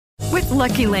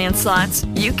Lucky Land Slots,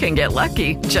 you can get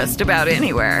lucky just about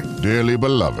anywhere. Dearly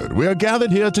beloved, we are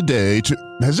gathered here today to...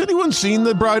 Has anyone seen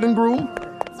the bride and groom?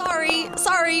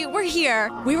 Sorry, we're here.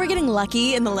 We were getting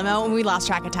lucky in the limo and we lost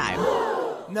track of time.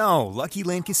 No, Lucky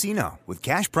Land Casino, with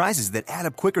cash prizes that add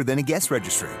up quicker than a guest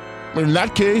registry. In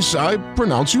that case, I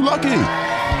pronounce you lucky.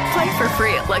 Play for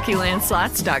free at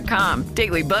LuckyLandSlots.com.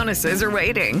 Daily bonuses are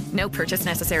waiting. No purchase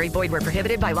necessary. Void where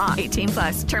prohibited by law.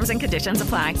 18+. Terms and conditions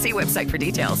apply. See website for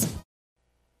details.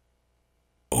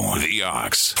 The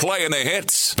Ox, playing the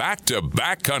hits,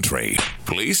 back-to-back country.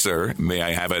 Please, sir, may I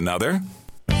have another?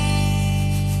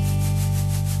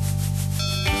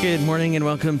 Good morning and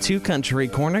welcome to Country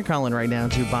Corner. Calling right now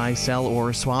to buy, sell,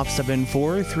 or swap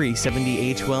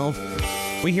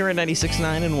 743-7812. We here at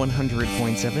 96.9 and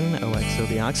 100.7 OXO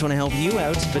The Ox want to help you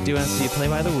out, but do ask that you play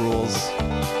by the rules.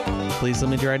 Please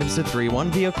limit your items to 3. 1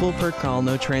 vehicle per call,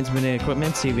 no transmitting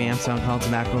equipment, CV amps, alcohol,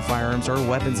 tobacco, firearms, or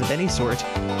weapons of any sort.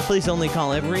 Please only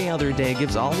call every other day.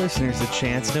 Gives all listeners a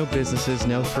chance. No businesses,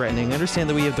 no threatening. Understand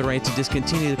that we have the right to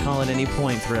discontinue the call at any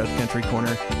point throughout Country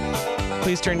Corner.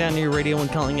 Please turn down your radio when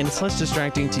calling in. It's less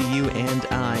distracting to you and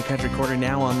I. Country Corner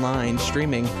now online,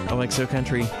 streaming,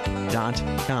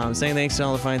 oxocountry.com. Saying thanks to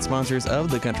all the fine sponsors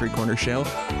of the Country Corner Show.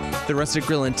 The Rustic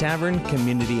Grill and Tavern,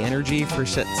 Community Energy,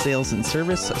 First Set Sales and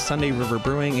Service, Sunday River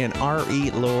Brewing, and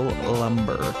R.E. Lowell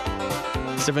Lumber.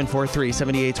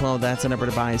 743-7812, that's the number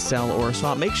to buy, sell, or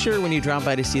swap. Make sure when you drop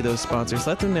by to see those sponsors,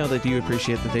 let them know that you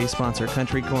appreciate that they sponsor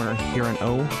Country Corner here on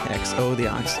OXO The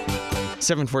Ox.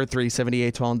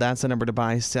 743-7812, that's the number to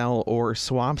buy, sell, or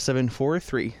swap.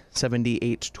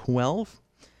 743-7812.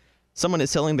 Someone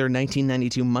is selling their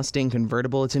 1992 Mustang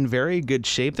convertible. It's in very good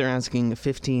shape. They're asking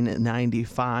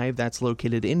 $1,595. That's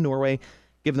located in Norway.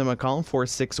 Give them a call,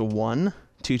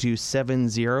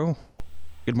 461-2270.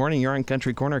 Good morning. You're on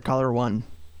Country Corner. Caller 1.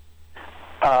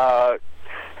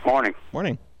 Morning.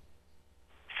 Morning.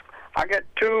 I got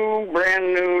 2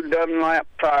 brand new Dunlap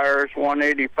tires,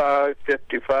 185,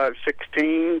 55,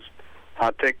 16s.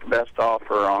 I'll take the best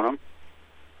offer on them.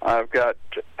 I've got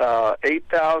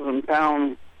 8,000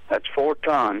 pound, that's 4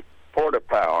 ton, Porta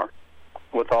Power,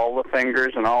 with all the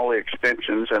fingers and all the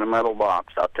extensions in a metal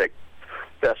box. I'll take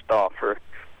best offer.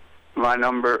 My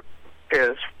number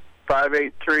is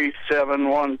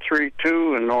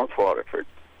 583-7132 in North Waterford.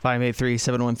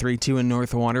 583-7132 in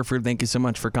North Waterford. Thank you so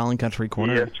much for calling Country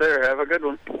Corner. Yes, sir. Have a good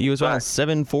one. You as well.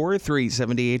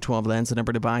 743-7812. That's the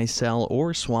number to buy, sell,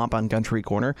 or swap on Country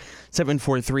Corner.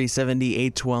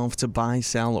 743-7812 to buy,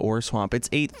 sell, or swap. It's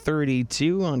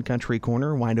 8:32 on Country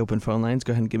Corner. Wide open phone lines.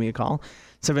 Go ahead and give me a call.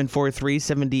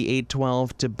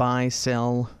 743-7812 to buy,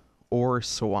 sell, or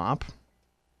swap.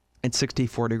 It's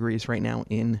 64 degrees right now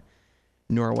in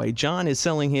Norway. John is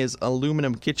selling his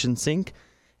aluminum kitchen sink.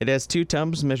 It has 2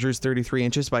 tubs, measures 33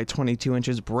 inches by 22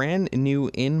 inches, brand new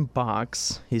in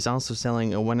box. He's also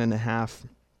selling a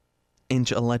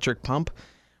 1.5-inch electric pump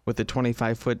with a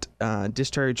 25-foot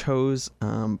discharge hose,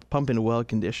 pump in well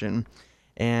condition,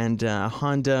 and a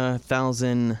Honda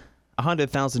 1000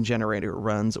 generator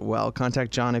runs well.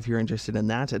 Contact John if you're interested in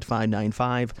that at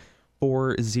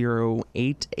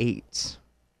 595-4088.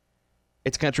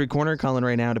 It's Country Corner, calling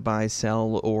right now to buy,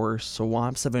 sell, or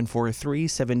swap.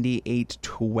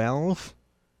 743-7812.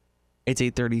 It's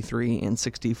 8:33 and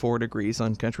 64 degrees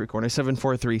on Country Corner.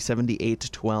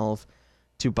 743-7812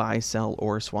 to buy, sell,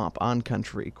 or swap on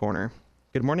Country Corner.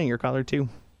 Good morning, your caller 2.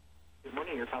 Good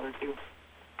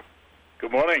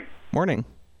morning. Morning.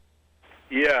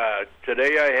 Yeah,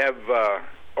 today I have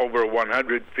over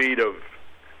 100 feet of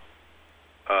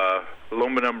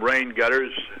aluminum rain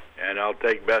gutters, and I'll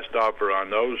take best offer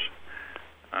on those.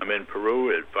 I'm in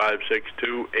Peru at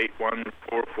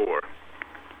 562-8144.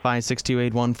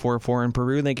 562-8144 in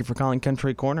Peru. Thank you for calling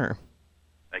Country Corner.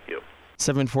 Thank you.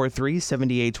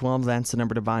 743-7812. That's the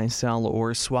number to buy, sell,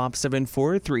 or swap.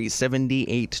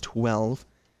 743-7812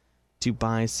 to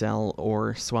buy, sell,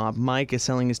 or swap. Mike is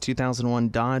selling his 2001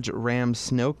 Dodge Ram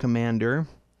Snow Commander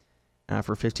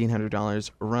for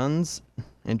 $1,500. Runs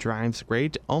and drives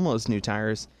great. Almost new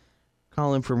tires.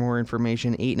 Call in for more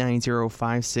information,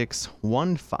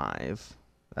 890-5615.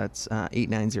 That's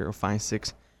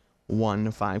 890-5615.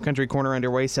 Country Corner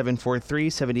underway,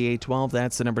 743-7812.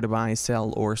 That's the number to buy,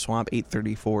 sell, or swap.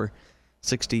 834,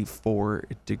 64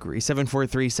 degrees.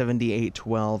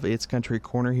 743-7812. It's Country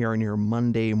Corner here on your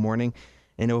Monday morning.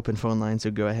 An open phone line, so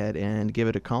go ahead and give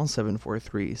it a call,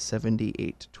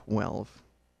 743-7812.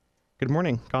 Good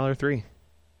morning, caller 3.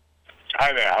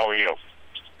 Hi there, how are you?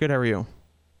 Good, how are you?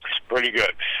 Pretty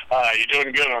good. You're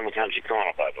doing good on the Country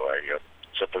Corner, by the way. You're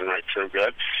zipping right through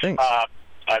good. Thanks.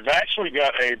 I've actually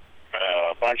got a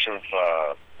a bunch of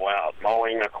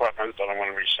mowing equipment that I'm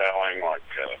going to be selling, like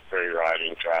free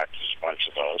riding tractors, a bunch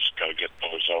of those. Got to get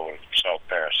those over to the South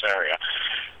Paris area.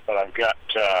 But I've got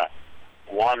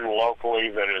one locally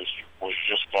that was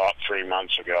just bought 3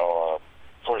 months ago, a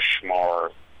push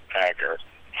mower bagger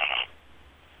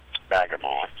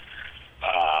mower.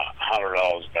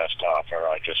 $100 best offer.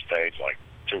 I just paid like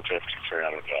 $250,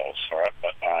 $300 for it,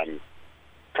 but I'm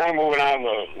kind of moving out of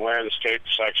the landscape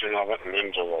section of it and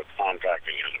into the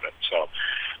contracting end of it. So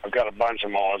I've got a bunch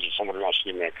of mowers. If somebody wants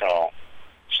to give me a call,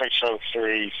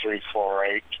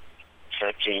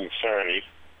 603-348-1330.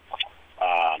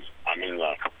 I'm in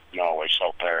the Norway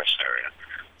South Paris area.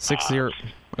 60.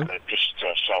 Just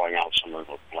selling out some of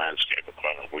the landscape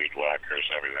equipment, weed whackers,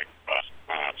 everything. But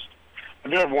I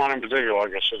do have one in particular,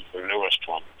 like I said, the newest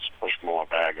one. It's a push mower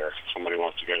bagger. If somebody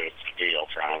wants to get it at the deal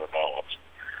for $100.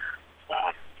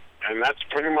 And that's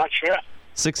pretty much it.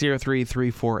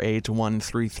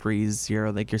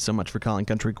 603-348-1330. Thank you so much for calling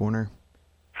Country Corner.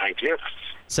 Thank you.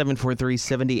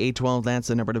 743-7812. That's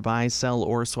the number to buy, sell,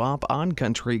 or swap on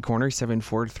Country Corner.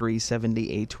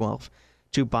 743-7812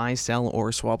 to buy, sell,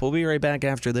 or swap. We'll be right back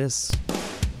after this.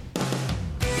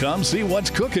 Come see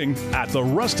what's cooking at the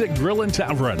Rustic Grill and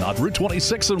Tavern on Route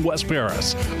 26 in West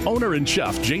Paris. Owner and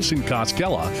chef Jason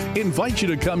Koskela invites you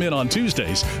to come in on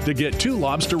Tuesdays to get 2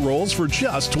 lobster rolls for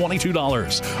just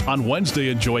 $22. On Wednesday,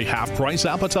 enjoy half-price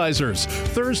appetizers.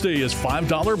 Thursday is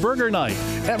 $5 burger night.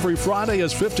 Every Friday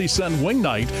is 50-cent wing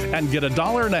night, and get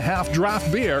 $1.50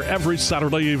 draft beer every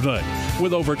Saturday evening.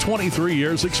 With over 23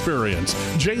 years experience,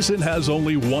 Jason has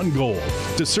only one goal: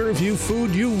 to serve you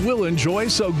food you will enjoy,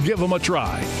 so give him a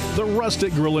try. The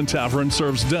Rustic Grill and Tavern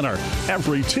serves dinner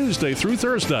every Tuesday through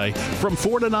Thursday from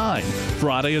 4 to 9,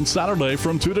 Friday and Saturday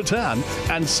from 2 to 10,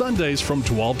 and Sundays from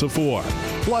 12 to 4.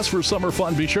 Plus, for summer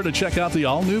fun, be sure to check out the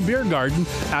all-new beer garden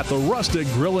at the Rustic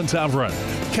Grill and Tavern.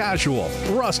 Casual,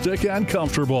 rustic, and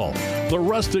comfortable. The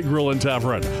Rustic Grill and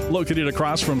Tavern, located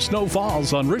across from Snow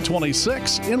Falls on Route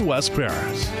 26 in West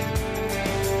Paris.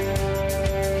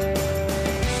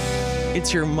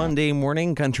 It's your Monday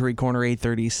morning, Country Corner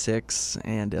 836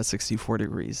 and 64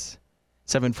 degrees.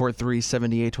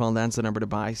 743-7812, that's the number to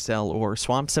buy, sell, or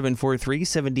swap.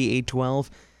 743-7812.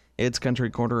 It's Country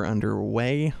Corner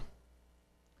underway.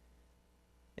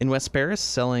 In West Paris,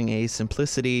 selling a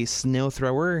Simplicity snow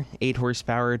thrower, 8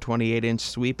 horsepower, 28-inch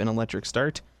sweep and electric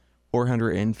start,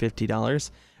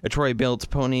 $450. A Troy-built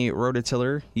pony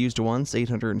rototiller, used once,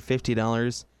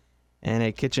 $850. And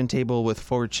a kitchen table with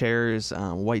 4 chairs,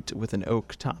 white with an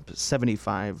oak top,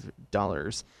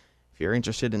 $75. If you're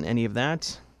interested in any of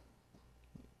that,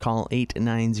 call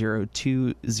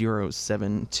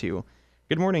 890-2072.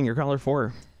 Good morning, your caller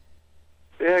 4.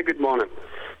 Yeah, good morning.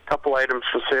 Couple items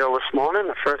for sale this morning.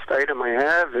 The first item I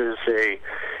have is a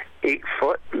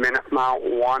 8-foot Minute Mount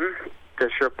 1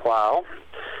 Fisher plow.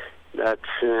 That's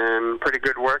in pretty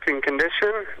good working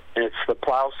condition. It's the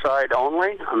plow side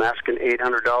only. I'm asking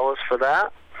 $800 for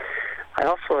that. I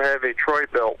also have a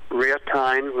Troy-built rear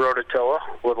tine rototiller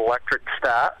with electric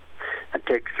start. I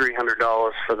take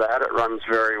 $300 for that. It runs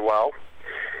very well.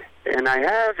 And I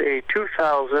have a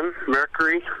 2000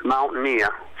 Mercury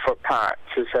Mountaineer for parts.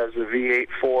 This has a V8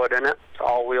 Ford in it. It's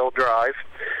all-wheel drive.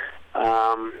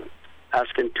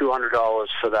 Asking $200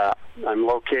 for that. I'm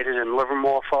located in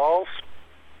Livermore Falls.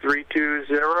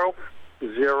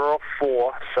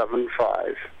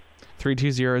 320-0475.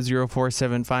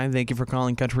 320-0475. Thank you for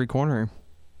calling Country Corner.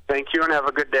 Thank you, and have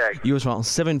a good day. You as well.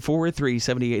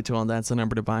 743-7812. That's the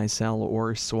number to buy, sell,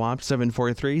 or swap.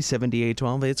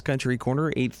 743-7812. It's Country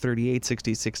Corner, 838,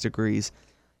 66 degrees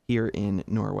here in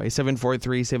Norway.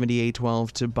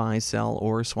 743-7812 to buy, sell,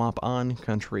 or swap on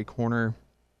Country Corner.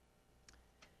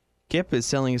 Kip is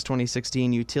selling his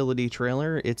 2016 utility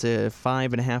trailer. It's a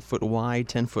 5.5-foot wide,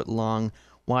 10-foot long,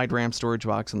 wide ramp storage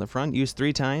box in the front. Used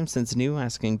 3 times since new,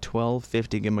 asking $1,250.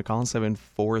 Give him a call,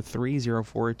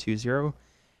 743-0420.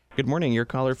 Good morning, your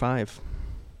caller 5.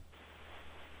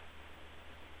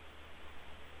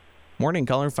 Morning,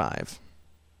 caller 5.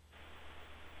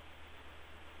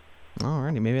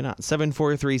 Alrighty, maybe not.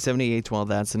 743-7812,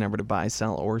 that's the number to buy,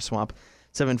 sell, or swap.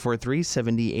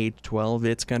 743-7812.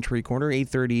 It's Country Corner,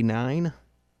 839.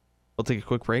 We'll take a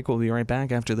quick break. We'll be right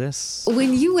back after this.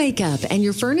 When you wake up and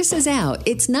your furnace is out,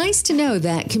 it's nice to know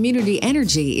that Community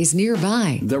Energy is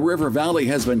nearby. The River Valley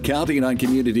has been counting on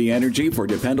Community Energy for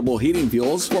dependable heating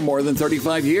fuels for more than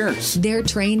 35 years. Their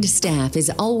trained staff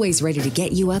is always ready to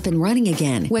get you up and running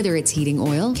again, whether it's heating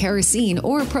oil, kerosene,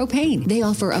 or propane. They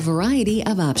offer a variety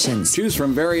of options. Choose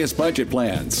from various budget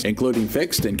plans, including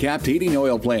fixed and capped heating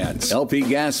oil plans, LP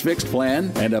gas fixed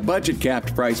plan, and a budget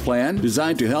capped price plan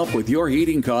designed to help with your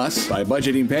heating costs savings by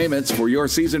budgeting payments for your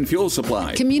season fuel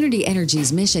supply. Community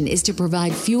Energy's mission is to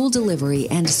provide fuel delivery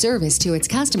and service to its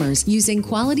customers using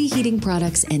quality heating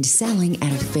products and selling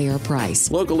at a fair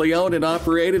price. Locally owned and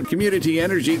operated, Community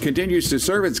Energy continues to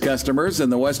serve its customers in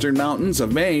the Western Mountains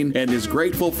of Maine and is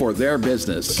grateful for their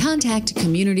business. Contact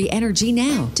Community Energy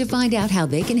now to find out how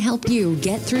they can help you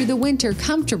get through the winter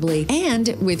comfortably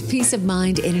and with peace of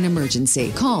mind in an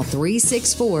emergency. Call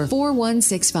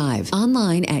 364-4165.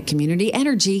 Online at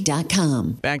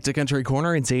communityenergy.com. Back to Country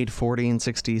Corner. It's 8:40 and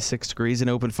 66 degrees. An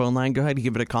open phone line. Go ahead and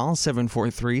give it a call.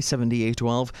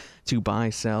 743-7812 to buy,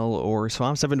 sell, or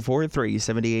swap.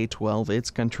 743-7812.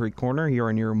 It's Country Corner here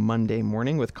on your Monday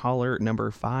morning with caller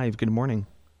number 5. Good morning.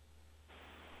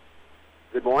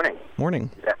 Good morning. Morning.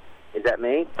 Is that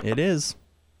me? It is.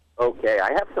 Okay,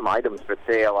 I have some items for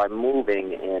sale. I'm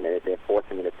moving, and they're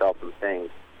forcing me to sell some things.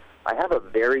 I have a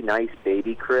very nice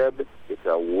baby crib. It's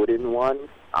a wooden one,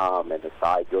 and the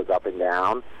side goes up and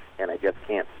down, and I just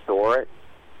can't store it.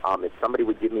 If somebody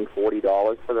would give me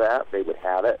 $40 for that, they would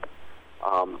have it.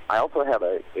 I also have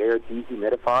an air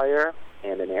dehumidifier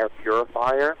and an air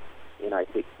purifier, and I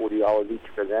take $40 each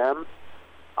for them.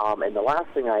 And the last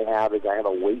thing I have is I have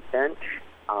a weight bench.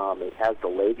 It has the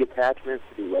leg attachments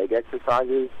to do leg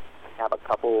exercises. I have a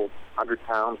couple 100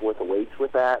 pounds worth of weights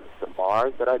with that, some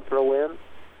bars that I throw in.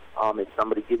 If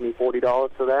somebody give me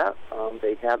 $40 for that,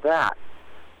 they have that.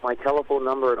 My telephone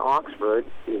number in Oxford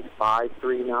is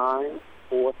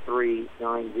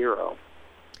 539-4390.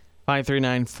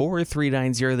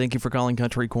 539-4390. Thank you for calling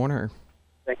Country Corner.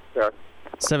 Thanks, sir.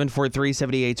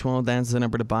 743-7812. That's the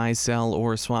number to buy, sell,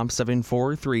 or swap.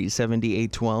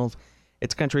 743-7812.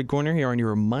 It's Country Corner here on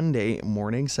your Monday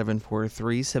morning.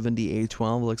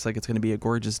 743-7812. Looks like it's going to be a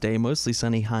gorgeous day. Mostly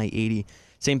sunny, high 80.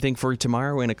 Same thing for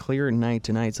tomorrow and a clear night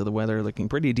tonight. So the weather looking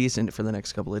pretty decent for the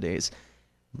next couple of days.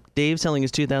 Dave's selling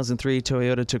his 2003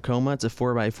 Toyota Tacoma. It's a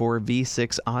 4x4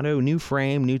 V6 auto. New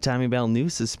frame, new timing belt, new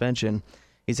suspension.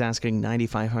 He's asking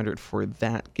 $9,500 for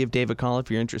that. Give Dave a call if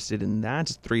you're interested in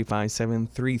that. It's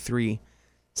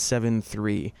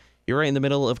 357-3373. You're right in the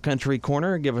middle of Country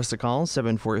Corner. Give us a call,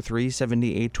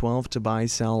 743-7812 to buy,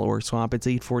 sell, or swap. It's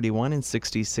 8:41 and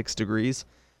 66 degrees.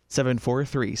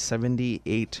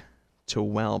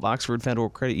 743-7812. Oxford Federal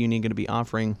Credit Union going to be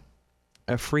offering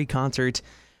a free concert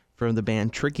from the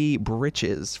band Tricky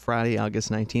Britches Friday, August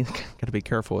 19th. Got to be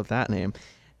careful with that name.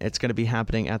 It's going to be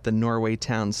happening at the Norway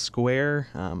Town Square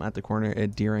at the corner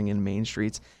at Deering and Main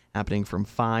Streets, happening from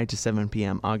 5 to 7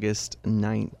 p.m. August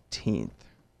 19th.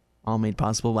 All made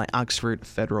possible by Oxford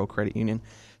Federal Credit Union.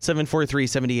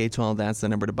 743-7812. That's the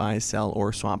number to buy, sell,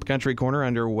 or swap. Country Corner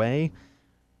underway.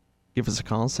 Give us a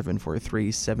call,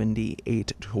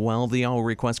 743-7812. The All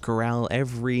Request Corral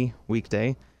every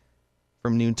weekday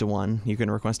from noon to 1. You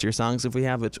can request your songs. If we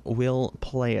have it, we'll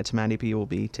play it. Maddie P will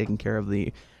be taking care of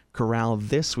the corral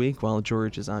this week while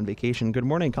George is on vacation. Good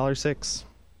morning, caller 6.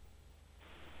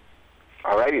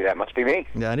 Alrighty, that must be me.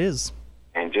 That is.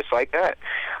 And just like that.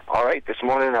 All right, this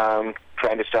morning I'm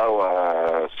trying to sell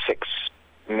a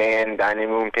 6-man dining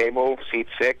room table, seat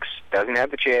 6. Doesn't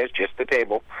have the chairs, just the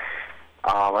table.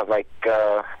 I'd like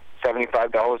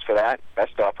 $75 for that,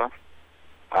 best offer.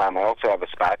 I also have a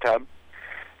spa tub,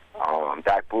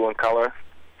 dark blue in color.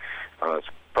 It's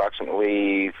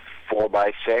approximately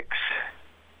 4x6.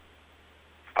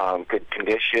 Good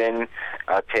condition.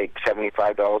 I'll take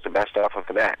 $75, the best offer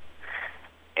for that.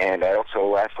 And I also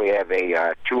lastly have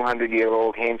a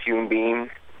 200-year-old hand-hewn beam,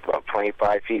 about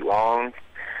 25 feet long.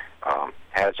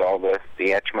 Has all the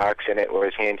etch marks in it where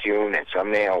it's hand-hewn and some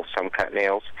nails, some cut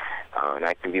nails. And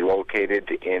I can be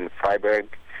located in Freiburg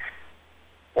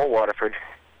or Waterford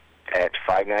at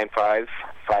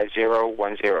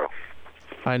 595-5010.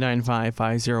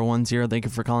 595-5010. Thank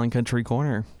you for calling Country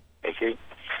Corner. Thank you.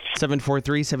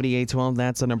 743-7812.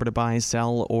 That's the number to buy,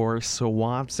 sell, or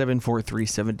swap.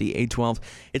 743-7812.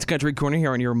 It's Country Corner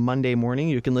here on your Monday morning.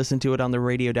 You can listen to it on the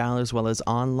radio dial as well as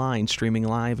online, streaming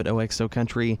live at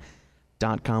oxocountry.com.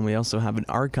 We also have an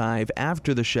archive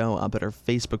after the show up at our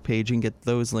Facebook page. You can get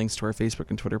those links to our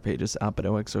Facebook and Twitter pages up at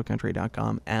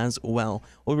oxocountry.com as well.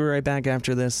 We'll be right back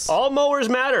after this. All mowers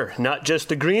matter, not just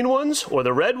the green ones or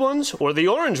the red ones or the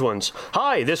orange ones.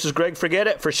 Hi, this is Greg Forget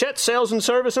at Frechette Sales and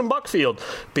Service in Buckfield.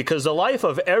 Because the life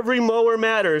of every mower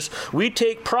matters, we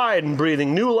take pride in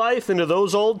breathing new life into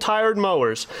those old tired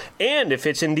mowers. And if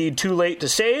it's indeed too late to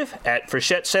save, at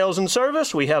Frechette Sales and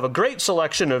Service, we have a great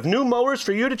selection of new mowers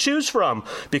for you to choose from. come.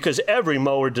 Because every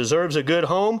mower deserves a good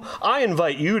home, I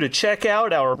invite you to check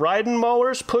out our riding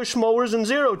mowers, push mowers, and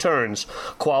zero turns.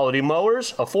 Quality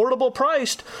mowers, affordable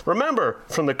priced. Remember,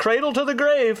 from the cradle to the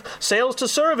grave, sales to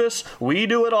service, we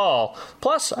do it all.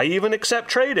 Plus, I even accept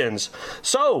trade-ins.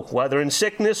 So, whether in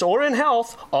sickness or in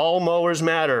health, all mowers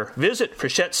matter. Visit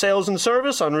Frechette Sales and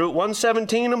Service on Route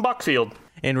 117 in Buckfield.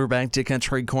 And we're back to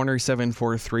Country Corner,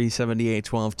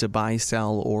 743-7812 to buy,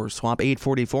 sell, or swap.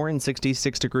 844 and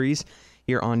 66 degrees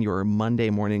here on your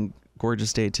Monday morning.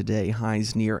 Gorgeous day today.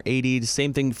 Highs near 80.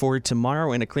 Same thing for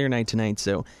tomorrow and a clear night tonight.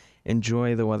 So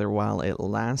enjoy the weather while it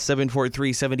lasts.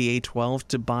 743-7812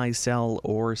 to buy, sell,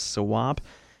 or swap.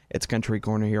 It's Country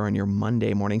Corner here on your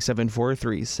Monday morning.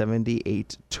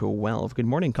 743-7812. Good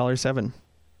morning, caller 7.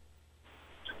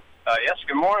 Yes,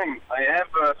 good morning. I have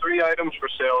 3 items for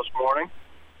sale this morning.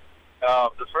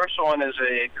 The first one is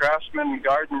a Craftsman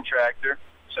garden tractor.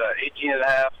 It's a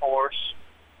 18.5 horse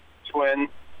twin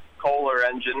Kohler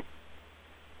engine.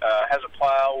 Has a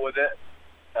plow with it.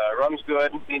 Runs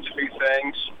good. Needs a few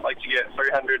things. Like to get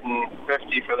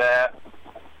 $350 for that.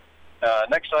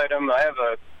 Next item, I have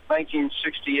a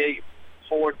 1968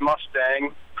 Ford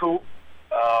Mustang coupe.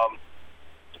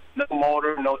 No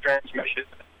motor, no transmission.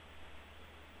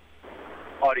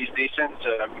 Body's decent. It's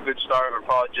a good start of a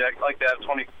project. Like to have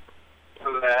 20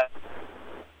 for that.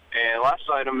 And last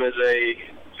item is a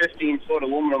 15-foot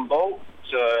aluminum boat.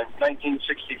 It's a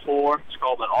 1964. It's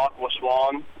called an Aqua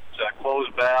Swan. It's a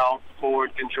closed bow,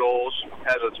 forward controls.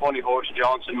 Has a 20-horse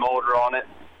Johnson motor on it,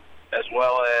 as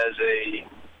well as I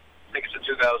think it's a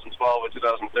 2012 or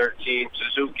 2013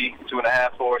 Suzuki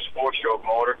 2.5-horse 4-stroke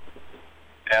motor.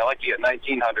 And I'd like to get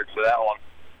 $1,900 for that one.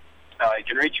 You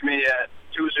can reach me at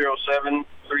 207-320.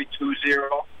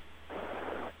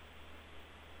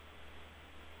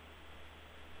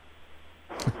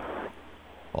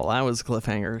 Well, that was a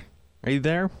cliffhanger. Are you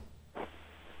there?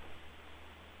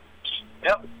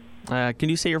 Yep. Can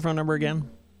you say your phone number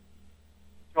again?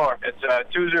 Sure. It's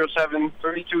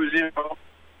 207-320.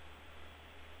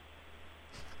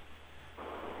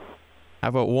 How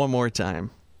about one more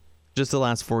time? Just the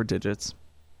last 4 digits.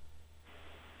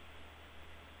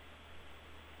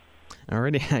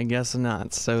 Alrighty, I guess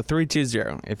not. So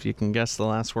 320. If you can guess the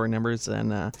last 4 numbers,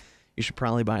 then you should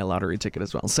probably buy a lottery ticket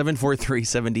as well.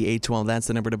 743-7812. That's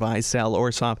the number to buy, sell,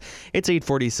 or swap. It's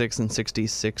 846 and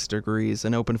 66 degrees.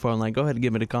 An open phone line. Go ahead and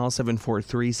give it a call.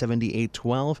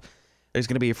 743-7812. There's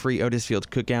going to be a free Otis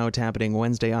Field cookout happening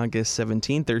Wednesday, August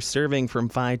 17th. They're serving from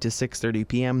 5 to 6:30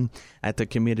 p.m. at the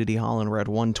Community Hall in Route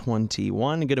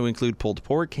 121. Going to include pulled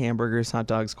pork, hamburgers, hot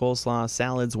dogs, coleslaw,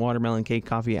 salads, watermelon cake,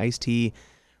 coffee, iced tea,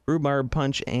 rhubarb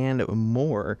punch, and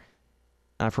more.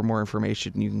 For more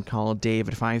information, you can call Dave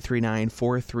at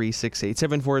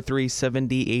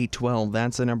 539-4368. 743-7812.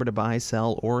 That's the number to buy,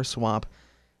 sell, or swap.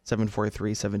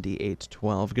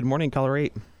 743-7812. Good morning, caller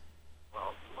 8.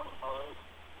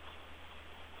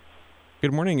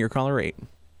 Good morning, your caller 8.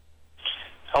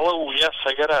 Hello, yes,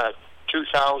 I got a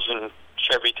 2000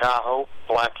 Chevy Tahoe,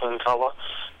 Blackland color,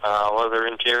 leather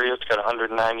interior. It's got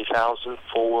 190,000,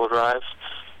 4-wheel drive,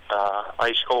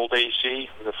 ice cold AC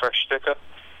with a fresh sticker.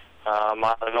 I'm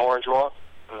on an orange walk,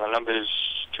 and the number is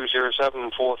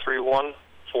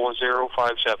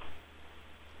 207-431-4057.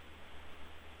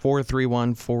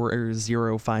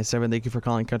 431-4057. Thank you for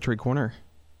calling Country Corner.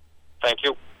 Thank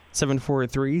you.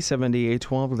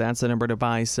 743-7812. That's the number to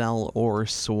buy, sell, or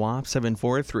swap.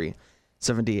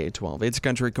 743-7812. It's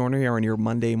Country Corner here on your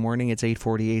Monday morning. It's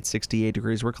 848, 68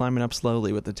 degrees. We're climbing up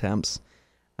slowly with the temps.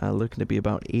 Looking to be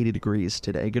about 80 degrees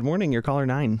today. Good morning, your caller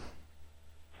 9.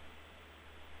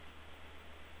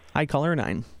 Hi, caller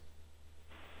 9.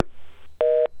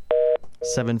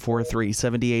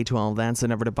 743-7812. That's the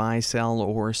number to buy, sell,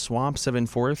 or swap.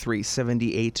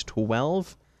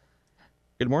 743-7812.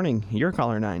 Good morning. You're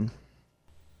caller 9.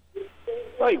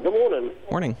 Hi, good morning.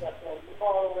 Morning.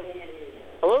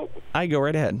 Hello? Hi, go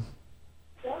right ahead.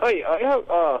 Hi,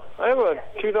 I have a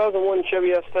 2001 Chevy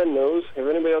S10 nose. If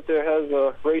anybody out there has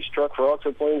a race truck for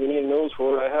Oxford Plains and need a nose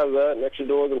for it, I have that, and extra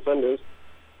doors and fenders.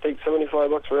 Take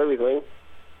 $75 for everything.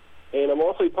 And I'm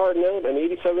also parting out an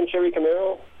 87 Chevy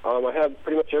Camaro. I have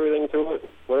pretty much everything to it.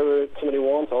 Whatever somebody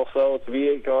wants, I'll sell. It's a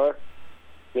V8 car.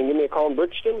 You can give me a call in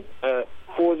Bridgeton at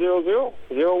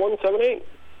 400-0178.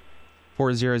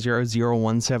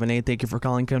 400-0178. Thank you for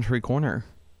calling Country Corner.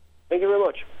 Thank you very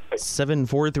much.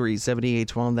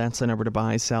 743-7812. That's the number to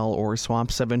buy, sell, or swap.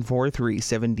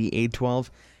 743-7812.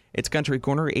 It's Country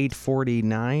Corner,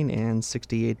 849 and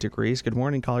 68 degrees. Good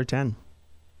morning, caller 10.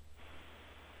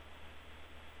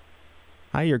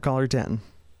 Hi, you're caller 10.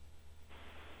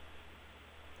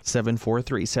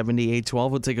 743-7812.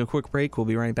 We'll take a quick break. We'll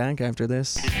be right back after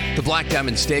this. The Black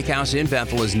Diamond Steakhouse in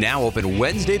Bethel is now open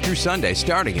Wednesday through Sunday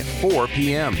starting at 4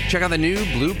 p.m. Check out the new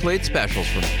Blue Plate specials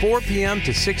from 4 p.m.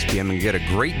 to 6 p.m. and get a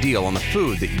great deal on the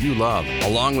food that you love.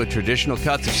 Along with traditional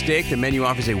cuts of steak, the menu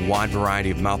offers a wide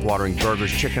variety of mouth-watering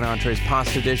burgers, chicken entrees,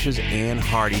 pasta dishes, and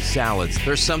hearty salads.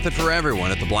 There's something for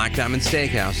everyone at the Black Diamond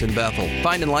Steakhouse in Bethel.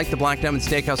 Find and like the Black Diamond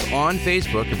Steakhouse on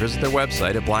Facebook or visit their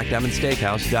website at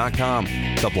blackdiamondsteakhouse.com.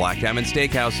 The Black Diamond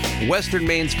Steakhouse, Western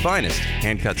Maine's finest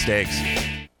hand-cut steaks.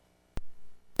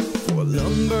 For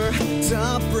lumber,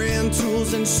 top brand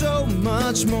tools, and so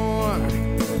much more.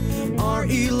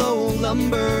 R.E. Lowell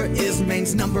Lumber is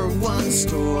Maine's #1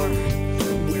 store,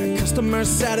 where customer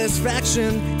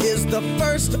satisfaction is the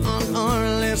first on our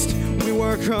list. We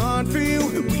work hard for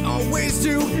you, we always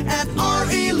do, at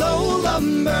R.E. Lowell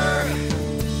Lumber.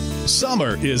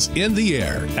 Summer is in the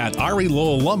air at R.E.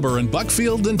 Lowell Lumber in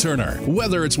Buckfield and Turner.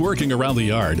 Whether it's working around the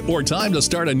yard or time to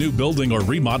start a new building or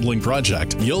remodeling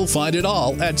project, you'll find it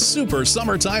all at Super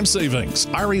Summertime Savings.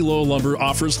 R.E. Lowell Lumber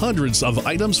offers hundreds of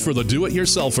items for the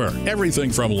do-it-yourselfer.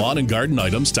 Everything from lawn and garden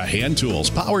items to hand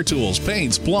tools, power tools,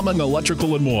 paints, plumbing,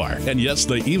 electrical, and more. And yes,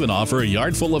 they even offer a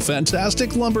yard full of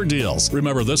fantastic lumber deals.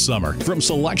 Remember this summer, from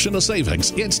selection to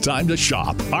savings, it's time to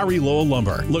shop. R.E. Lowell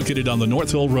Lumber, located on the North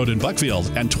Hill Road in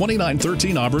Buckfield and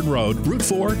 2913 Auburn Road, Route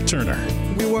 4, Turner.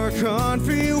 We work hard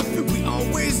for you, we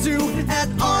always do, at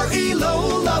R.E.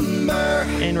 Lowell Lumber.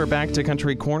 And we're back to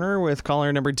Country Corner with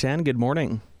caller number 10. Good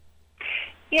morning.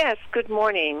 Yes, good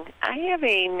morning. I have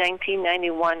a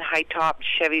 1991 high-top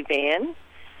Chevy van.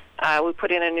 We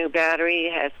put in a new battery.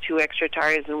 It has 2 extra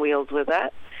tires and wheels with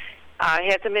it.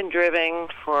 It hasn't been driven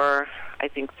for, I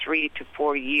think, 3 to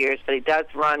 4 years, but it does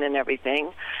run and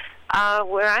everything.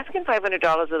 We're asking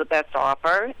 $500 with the best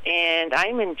offer, and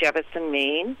I'm in Jefferson,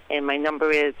 Maine, and my number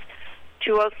is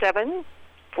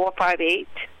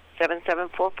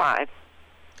 207-458-7745.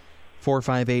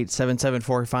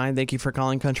 458-7745. Thank you for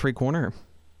calling Country Corner.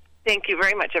 Thank you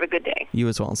very much. Have a good day. You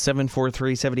as well.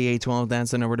 743-7812.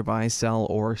 That's the number to buy, sell,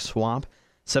 or swap.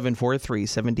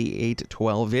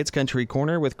 743-7812. It's Country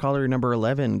Corner with caller number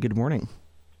 11. Good morning.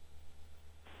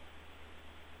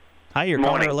 Hi, you're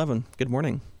caller 11. Good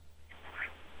morning.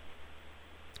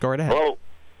 Go right ahead. Hello.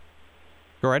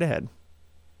 Go right ahead.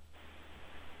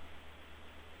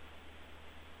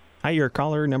 Hi, you're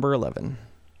caller number 11.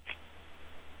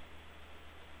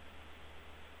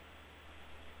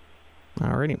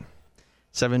 Alrighty.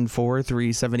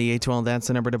 743-7812. That's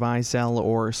the number to buy, sell,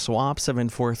 or swap.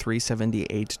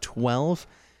 743-7812.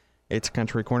 It's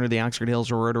Country Corner. The Oxford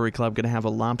Hills Rotary Club going to have a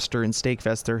Lobster and Steak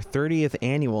Fest, their 30th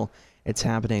annual. It's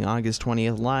happening August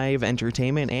 20th. Live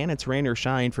entertainment, and it's rain or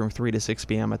shine from 3 to 6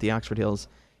 p.m. at the Oxford Hills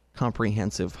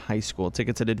Comprehensive High School.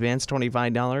 Tickets at advance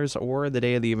 $25 or the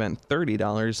day of the event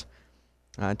 $30.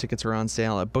 Tickets are on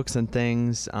sale at Books and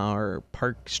Things or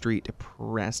Park Street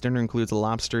Press. Dinner includes a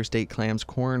lobster, steak, clams,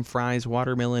 corn, fries,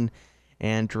 watermelon,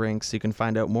 and drinks. You can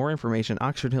find out more information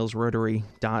at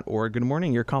oxfordhillsrotary.org. Good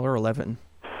morning. You're caller 11.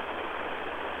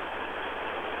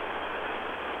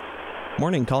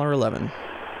 Morning, caller 11.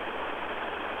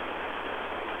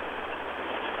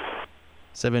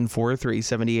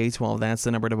 743-7812. That's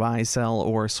the number to buy, sell,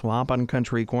 or swap on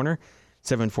Country Corner.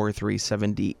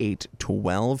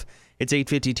 743-7812. It's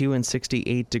 8:52 and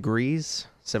 68 degrees.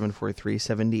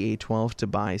 743-7812 to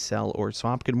buy, sell, or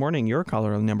swap. Good morning. Your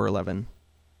caller number 11.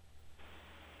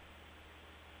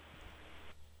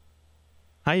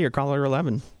 Hi, your caller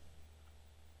 11.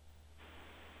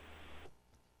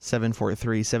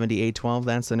 743-7812.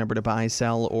 That's the number to buy,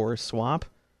 sell, or swap.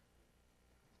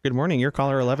 Good morning. Your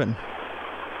caller 11.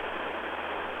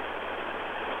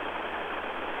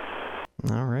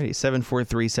 All righty,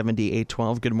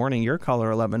 743-7812. Good morning, your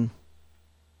caller 11.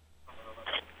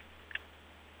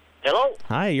 Hello?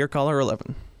 Hi, your caller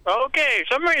 11. Okay,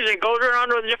 some reason it goes around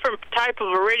to a different type of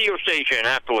a radio station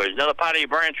afterwards, another part of your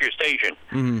branch of your station.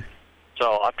 Mm-hmm.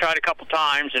 So I've tried a couple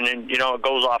times, and then, it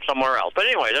goes off somewhere else. But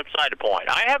anyway, that's beside the point.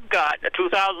 I have got a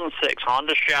 2006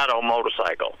 Honda Shadow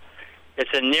motorcycle.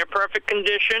 It's in near-perfect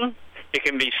condition. It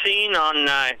can be seen on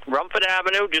Rumford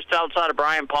Avenue, just outside of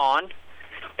Bryan Pond.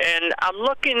 And I'm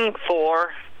looking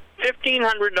for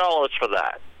 $1,500 for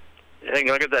that.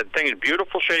 Look at that thing. It's a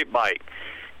beautiful shaped bike.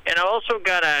 And I also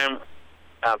got a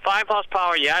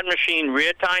 5-horsepower yard machine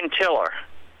rear tine tiller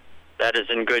that is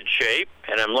in good shape,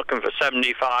 and I'm looking for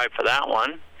 $75 for that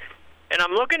one. And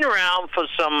I'm looking around for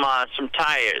some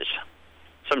tires,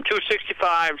 some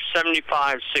 265,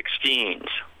 75, 16s.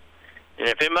 And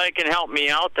if anybody can help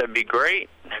me out, that'd be great.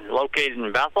 I'm located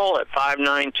in Bethel at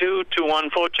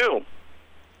 592-2142.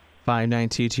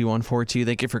 592-2142.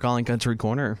 Thank you for calling Country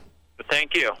Corner.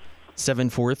 Thank you.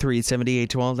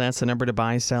 743-7812. That's the number to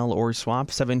buy, sell, or swap.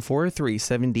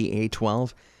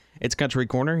 743-7812. It's Country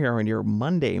Corner here on your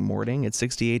Monday morning. It's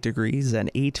 68 degrees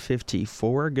and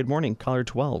 8:54. Good morning, caller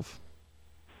 12.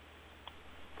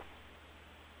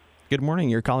 Good morning,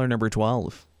 you're caller number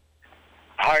 12.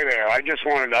 Hi there.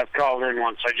 I've called in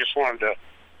once. I just wanted to,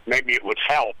 maybe it would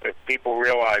help if people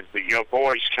realize that your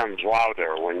voice comes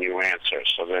louder when you answer,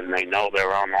 so then they know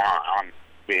they're on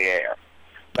the air.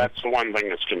 That's the one thing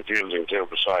that's confusing, too,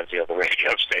 besides the other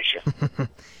radio station.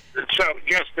 So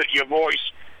just that your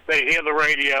voice, they hear the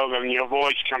radio, then your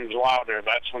voice comes louder.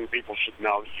 That's when people should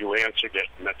know that you answered it,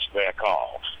 and that's their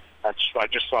call. I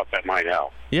just thought that might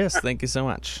help. Yes, thank you so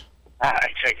much. All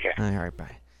right, take care. All right,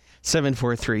 bye.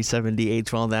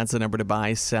 743-7812. That's the number to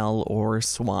buy, sell, or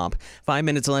swap. 5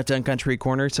 minutes left on Country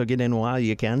Corner, so get in while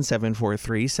you can.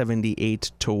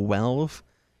 743-7812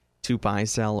 to buy,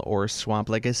 sell, or swap.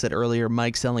 Like I said earlier,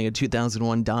 Mike selling a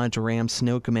 2001 Dodge Ram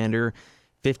Snow Commander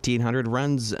 1500.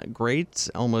 Runs great,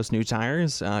 almost new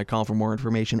tires. Call for more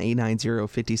information,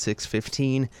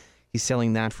 890-5615. He's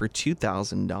selling that for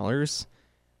 $2,000.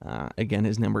 Again,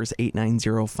 his number is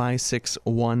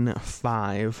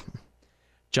 890-5615.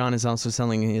 John is also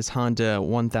selling his Honda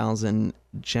 1000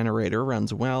 generator.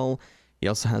 Runs well. He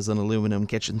also has an aluminum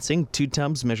kitchen sink. 2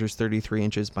 tubs, measures 33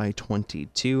 inches by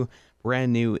 22.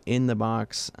 Brand new in the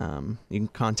box. You can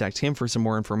contact him for some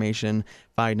more information,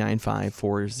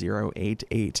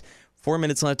 595-4088. 4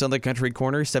 minutes left on the Country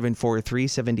Corner,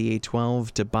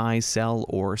 743-7812 to buy, sell,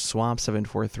 or swap,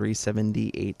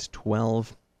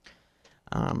 743-7812.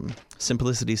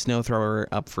 Simplicity Snow Thrower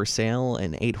up for sale,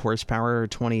 an 8-horsepower,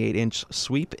 28-inch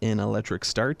sweep in electric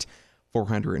start,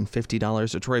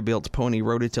 $450. A Troy-built Pony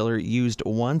Rototiller used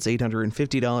once,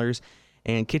 $850.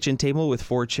 And kitchen table with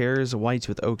 4 chairs, whites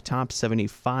with oak tops,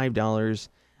 $75.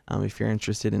 If you're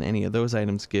interested in any of those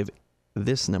items, give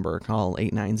this number a call,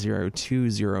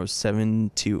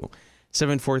 890-2072.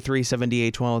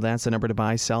 743-7812. That's the number to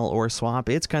buy, sell, or swap.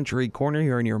 It's Country Corner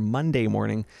here on your Monday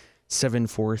morning.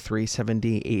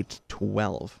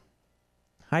 743-7812.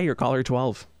 Hi, you're caller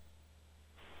 12.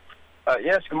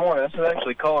 Yes, good morning. This is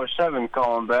actually caller 7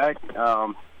 calling back. I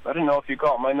didn't know if you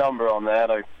caught my number on that.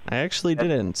 I actually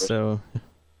didn't, so...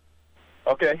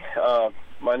 Okay.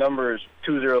 My number is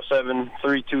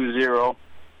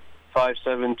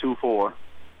 207-320-5724.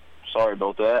 Sorry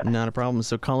about that. Not a problem.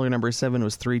 So caller number 7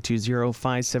 was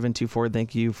 320-5724.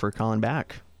 Thank you for calling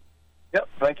back. Yep,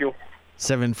 thank you.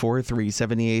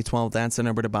 743-7812. That's the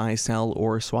number to buy, sell,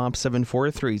 or swap.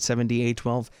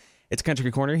 743-7812. It's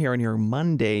Country Corner here on your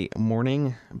Monday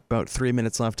morning. About 3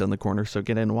 minutes left on the corner, so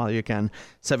get in while you can.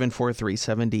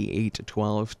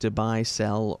 743-7812 to buy,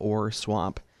 sell, or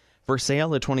swap. For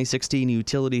sale, a 2016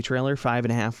 utility trailer,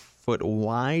 5.5 foot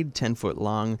wide, 10 foot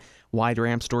long, wide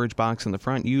ramp storage box in the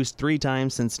front. Used 3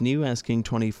 times since new, asking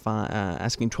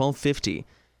 $1,250.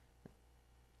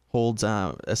 Holds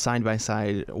a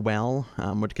side-by-side well.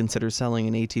 Would consider selling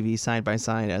an ATV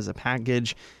side-by-side as a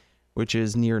package, which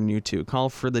is near new too. Call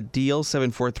for the deal,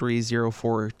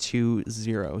 743-0420.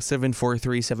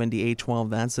 743-7812.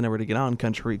 That's the number to get on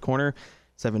Country Corner,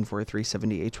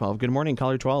 743-7812. Good morning,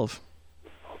 caller 12.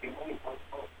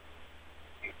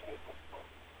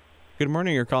 Good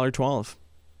morning, you're caller 12.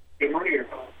 Good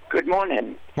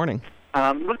morning. Morning.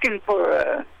 I'm looking for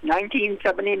a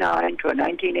 1979 to a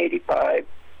 1985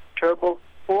 turbo,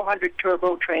 400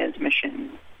 turbo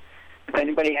transmission. If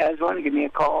anybody has one, give me a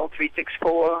call,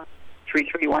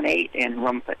 364-3318 in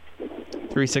Rumford.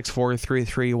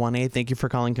 364-3318. Thank you for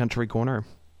calling Country Corner.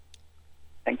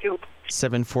 Thank you.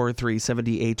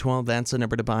 743-7812. That's the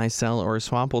number to buy, sell, or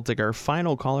swap. We'll take our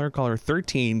final caller, caller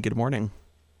 13. Good morning.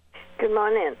 Good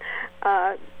morning.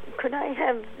 Could I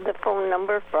have the phone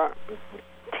number for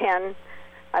 10?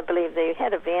 I believe they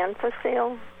had a van for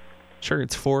sale. Sure,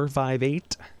 it's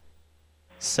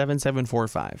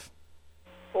 458-7745.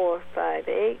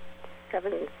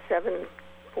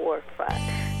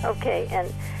 458-7745. Okay,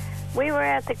 and we were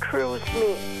at the cruise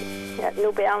meet at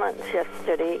New Balance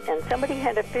yesterday, and somebody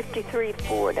had a 53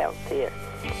 Ford out there.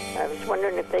 I was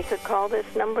wondering if they could call this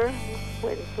number.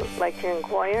 Would like to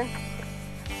inquire.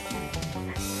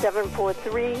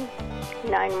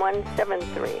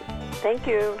 743-9173. Thank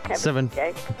you. Have a good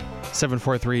day.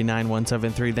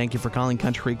 743-9173. Thank you for calling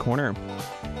Country Corner.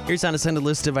 Here's how to send a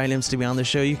list of items to be on the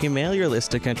show. You can mail your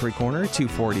list to Country Corner,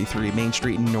 243 Main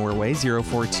Street in Norway,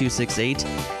 04268.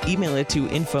 Email it to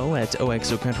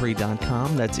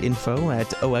info@oxocountry.com. That's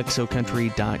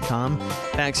info@oxocountry.com.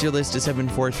 Fax your list to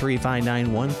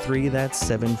 743-5913. That's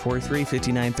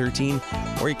 743-5913.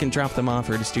 Or you can drop them off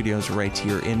at the studios right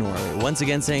here in Norway. Once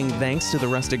again, saying thanks to the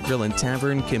Rustic Grill and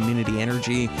Tavern, Community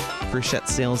Energy, Frechette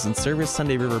Sales and Service,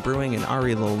 Sunday River Brewing, and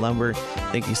Ari Little Lumber.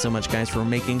 Thank you so much, guys, for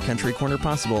making Country Corner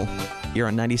possible. You're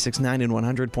on 96.9 and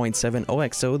 100.7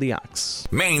 OXO The Ox.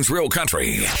 Maine's Real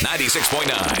Country,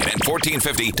 96.9 and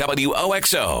 1450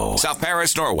 WOXO. South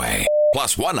Paris, Norway.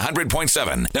 Plus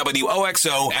 100.7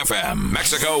 WOXO FM.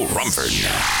 Mexico, Rumford.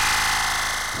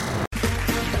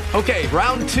 Okay,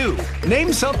 round two.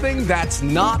 Name something that's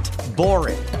not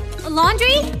boring. A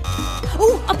laundry?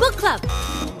 Ooh, a book club.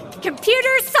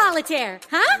 Computer solitaire,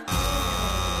 huh?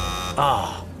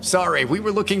 Ah, sorry, we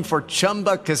were looking for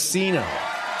Chumba Casino.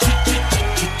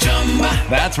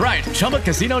 That's right,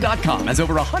 ChumbaCasino.com has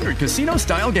over 100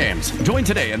 casino-style games. Join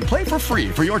today and play for free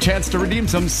for your chance to redeem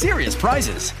some serious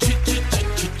prizes.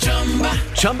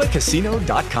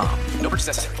 ChumbaCasino.com. No purchase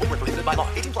necessary. Void where prohibited by law.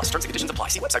 18+ terms and conditions apply.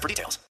 See website for details.